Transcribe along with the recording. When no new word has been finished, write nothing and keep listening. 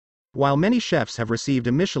While many chefs have received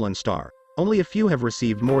a Michelin star, only a few have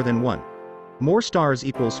received more than one. More stars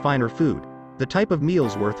equals finer food, the type of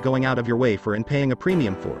meals worth going out of your way for and paying a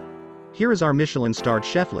premium for. Here is our Michelin-starred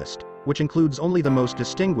chef list, which includes only the most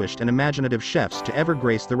distinguished and imaginative chefs to ever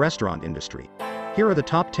grace the restaurant industry. Here are the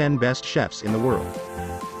top 10 best chefs in the world.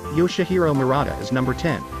 Yoshihiro Murata is number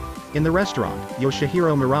 10. In the restaurant,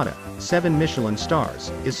 Yoshihiro Murata, 7 Michelin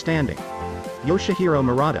stars, is standing. Yoshihiro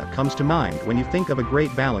Murata comes to mind when you think of a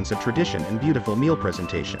great balance of tradition and beautiful meal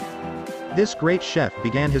presentation. This great chef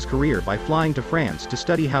began his career by flying to France to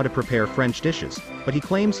study how to prepare French dishes, but he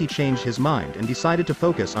claims he changed his mind and decided to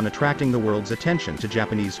focus on attracting the world's attention to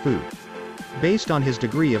Japanese food. Based on his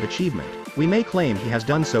degree of achievement, we may claim he has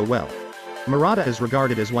done so well. Murata is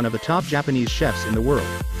regarded as one of the top Japanese chefs in the world.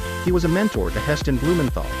 He was a mentor to Heston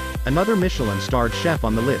Blumenthal, another Michelin-starred chef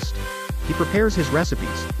on the list. He prepares his recipes,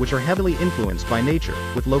 which are heavily influenced by nature,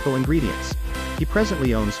 with local ingredients. He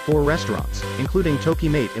presently owns 4 restaurants, including Toki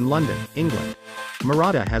Mate in London, England.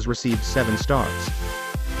 Murata has received 7 stars.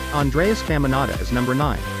 Andreas Caminada is number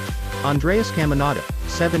 9. Andreas Caminada,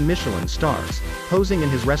 7 Michelin stars, posing in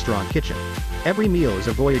his restaurant kitchen. Every meal is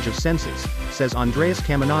a voyage of senses, says Andreas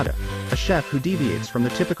Caminada, a chef who deviates from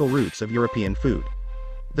the typical routes of European food.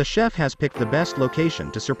 The chef has picked the best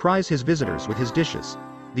location to surprise his visitors with his dishes.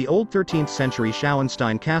 The old 13th century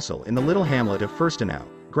Schauenstein castle in the little hamlet of Fürstenau,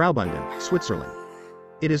 Graubünden, Switzerland.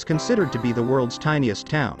 It is considered to be the world's tiniest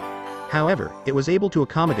town. However, it was able to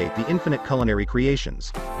accommodate the infinite culinary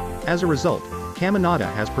creations. As a result, Caminada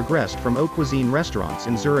has progressed from haute cuisine restaurants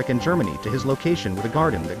in Zurich and Germany to his location with a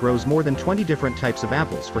garden that grows more than 20 different types of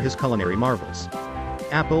apples for his culinary marvels.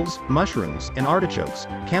 Apples, mushrooms, and artichokes,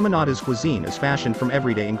 Caminada's cuisine is fashioned from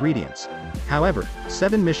everyday ingredients. However,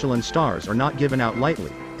 7 Michelin stars are not given out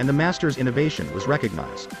lightly, and the master's innovation was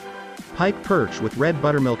recognized. Pike perch with red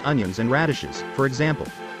buttermilk onions and radishes, for example.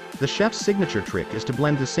 The chef's signature trick is to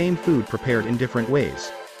blend the same food prepared in different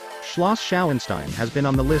ways. Schloss Schauenstein has been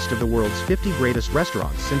on the list of the world's 50 greatest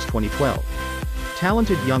restaurants since 2012.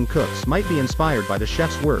 Talented young cooks might be inspired by the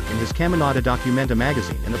chef's work in his Caminada Documenta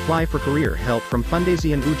magazine and apply for career help from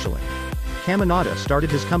Fundación Uchelin. Caminada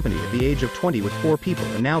started his company at the age of 20 with 4 people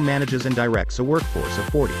and now manages and directs a workforce of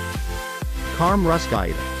 40. Carme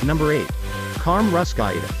Ruscalleda, number 8. Carme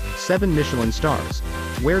Ruscalleda, 7 Michelin stars,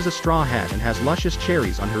 wears a straw hat and has luscious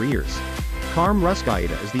cherries on her ears. Carme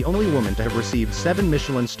Ruscalleda is the only woman to have received 7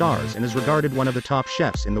 Michelin stars and is regarded one of the top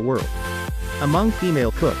chefs in the world. Among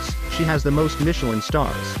female cooks, she has the most Michelin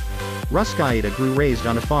stars. Ruscalleda grew raised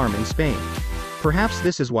on a farm in Spain. Perhaps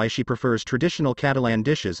this is why she prefers traditional Catalan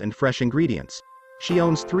dishes and fresh ingredients. She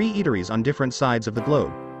owns 3 eateries on different sides of the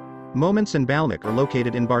globe. Moments and Balmic are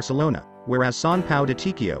located in Barcelona, whereas Sant Pau de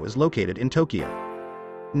Tikio is located in Tokyo.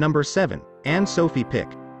 Number 7. Sophie Pic.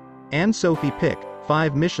 Sophie Pic,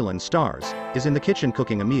 5 Michelin stars, is in the kitchen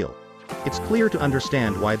cooking a meal. It's clear to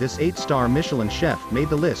understand why this 8-star Michelin chef made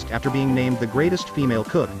the list after being named the greatest female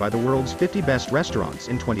cook by the world's 50 best restaurants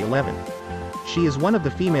in 2011. She is one of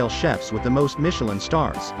the female chefs with the most Michelin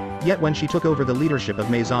stars, yet when she took over the leadership of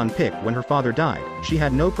Maison Pic when her father died, she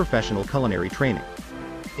had no professional culinary training.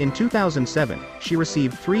 In 2007, she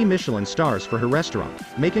received 3 Michelin stars for her restaurant,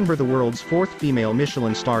 making her the world's 4th female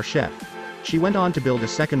Michelin star chef. She went on to build a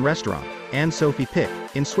second restaurant, Sophie Pic,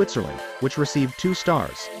 in Switzerland, which received 2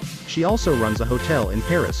 stars. She also runs a hotel in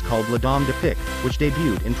Paris called La Dame de Pic, which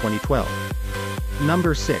debuted in 2012.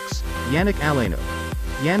 Number 6. Yannick Alleno.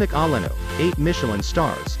 Yannick Alleno, 8 Michelin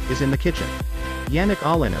stars, is in the kitchen. Yannick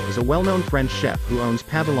Alleno is a well-known French chef who owns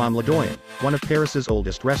Pavillon Le Doyen, one of Paris's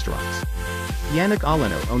oldest restaurants. Yannick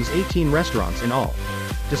Alleno owns 18 restaurants in all.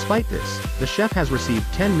 Despite this, the chef has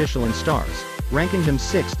received 10 Michelin stars, ranking him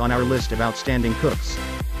 6th on our list of outstanding cooks.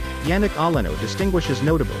 Yannick Alleno distinguishes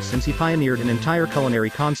notable since he pioneered an entire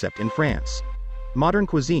culinary concept in France. Modern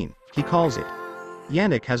cuisine, he calls it.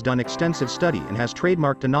 Yannick has done extensive study and has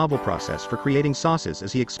trademarked a novel process for creating sauces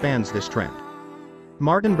as he expands this trend.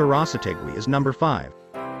 Martin Berasategui is number 5.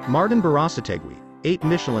 Martin Berasategui, 8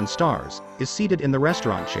 Michelin stars, is seated in the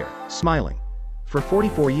restaurant chair, smiling. For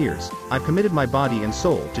 44 years, I've committed my body and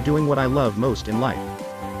soul to doing what I love most in life: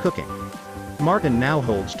 cooking. Martin now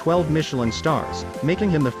holds 12 Michelin stars,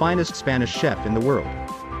 making him the finest Spanish chef in the world.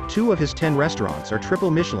 2 of his 10 restaurants are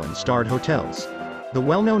triple Michelin-starred hotels. The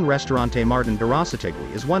well-known Restaurante Martin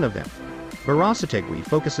Berasategui is one of them. Berasategui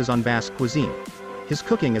focuses on Basque cuisine. His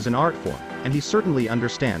cooking is an art form, and he certainly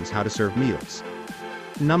understands how to serve meals.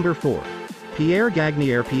 Number 4. Pierre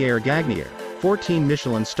Gagnaire. Pierre Gagnaire, 14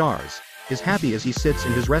 Michelin stars, is happy as he sits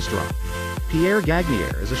in his restaurant. Pierre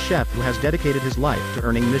Gagnaire is a chef who has dedicated his life to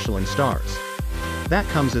earning Michelin stars. That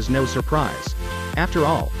comes as no surprise. After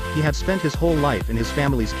all, he had spent his whole life in his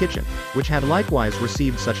family's kitchen, which had likewise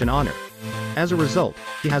received such an honor. As a result,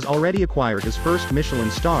 he has already acquired his first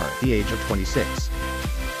Michelin star at the age of 26.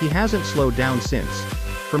 He hasn't slowed down since.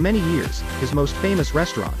 For many years, his most famous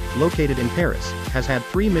restaurant, located in Paris, has had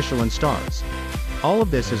 3 Michelin stars. All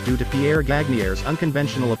of this is due to Pierre Gagnaire's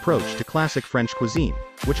unconventional approach to classic French cuisine,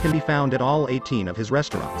 which can be found at all 18 of his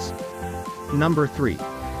restaurants. Number 3.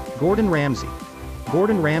 Gordon Ramsay.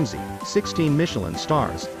 Gordon Ramsay, 16 Michelin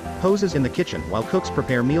stars, poses in the kitchen while cooks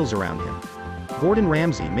prepare meals around him. Gordon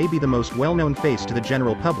Ramsay may be the most well-known face to the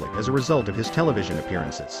general public as a result of his television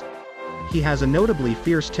appearances. He has a notably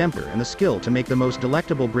fierce temper and the skill to make the most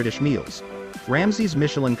delectable British meals. Ramsay's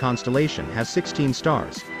Michelin constellation has 16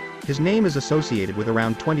 stars. His name is associated with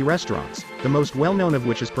around 20 restaurants, the most well-known of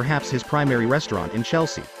which is perhaps his primary restaurant in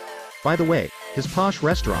Chelsea. By the way, his posh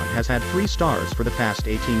restaurant has had 3 stars for the past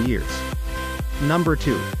 18 years. Number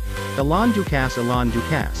 2. Alain Ducasse. Alain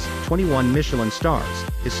Ducasse, 21 Michelin stars,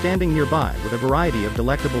 is standing nearby with a variety of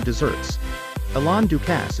delectable desserts. Alain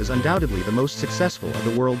Ducasse is undoubtedly the most successful of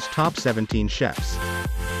the world's top 17 chefs.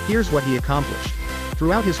 Here's what he accomplished.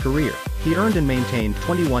 Throughout his career, he earned and maintained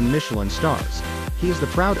 21 Michelin stars. He is the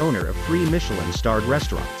proud owner of 3 Michelin-starred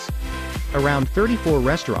restaurants. Around 34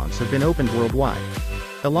 restaurants have been opened worldwide.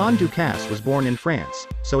 Alain Ducasse was born in France,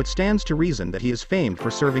 so it stands to reason that he is famed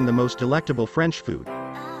for serving the most delectable French food.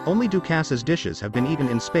 Only Ducasse's dishes have been eaten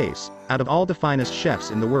in space, out of all the finest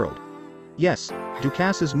chefs in the world. Yes,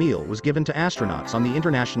 Ducasse's meal was given to astronauts on the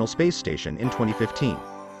International Space Station in 2015.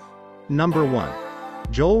 Number 1.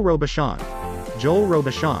 Joel Robuchon. Joel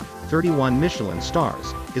Robuchon, 31 Michelin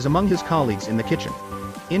stars, is among his colleagues in the kitchen.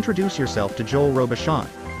 Introduce yourself to Joel Robuchon,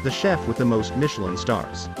 the chef with the most Michelin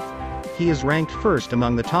stars. He is ranked first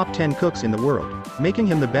among the top 10 cooks in the world, making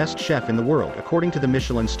him the best chef in the world according to the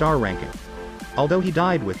Michelin star ranking. Although he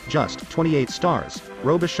died with just 28 stars,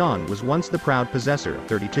 Robuchon was once the proud possessor of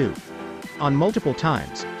 32. On multiple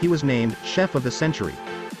times, he was named Chef of the Century.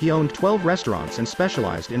 He owned 12 restaurants and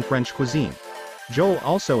specialized in French cuisine. Joel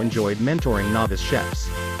also enjoyed mentoring novice chefs.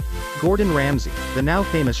 Gordon Ramsay, the now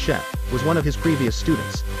famous chef, was one of his previous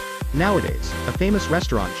students. Nowadays, a famous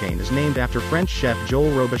restaurant chain is named after French chef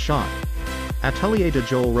Joel Robuchon. Atelier de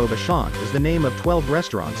Joel Robuchon is the name of 12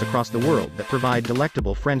 restaurants across the world that provide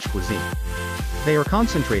delectable French cuisine. They are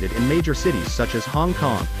concentrated in major cities such as Hong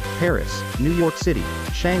Kong, Paris, New York City,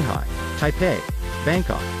 Shanghai, Taipei,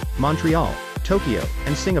 Bangkok, Montreal, Tokyo,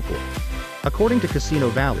 and Singapore. According to Casino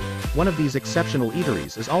Valley, one of these exceptional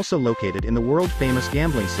eateries is also located in the world-famous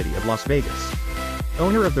gambling city of Las Vegas.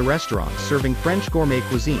 Owner of the restaurant serving French gourmet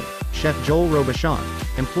cuisine, Chef Joel Robuchon,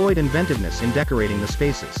 employed inventiveness in decorating the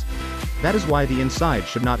spaces. That is why the inside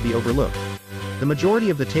should not be overlooked. The majority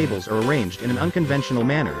of the tables are arranged in an unconventional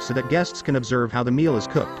manner so that guests can observe how the meal is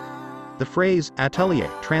cooked. The phrase atelier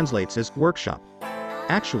translates as workshop.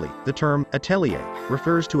 Actually, the term atelier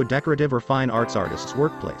refers to a decorative or fine arts artist's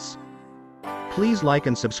workplace. Please like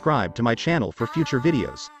and subscribe to my channel for future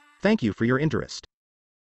videos. Thank you for your interest.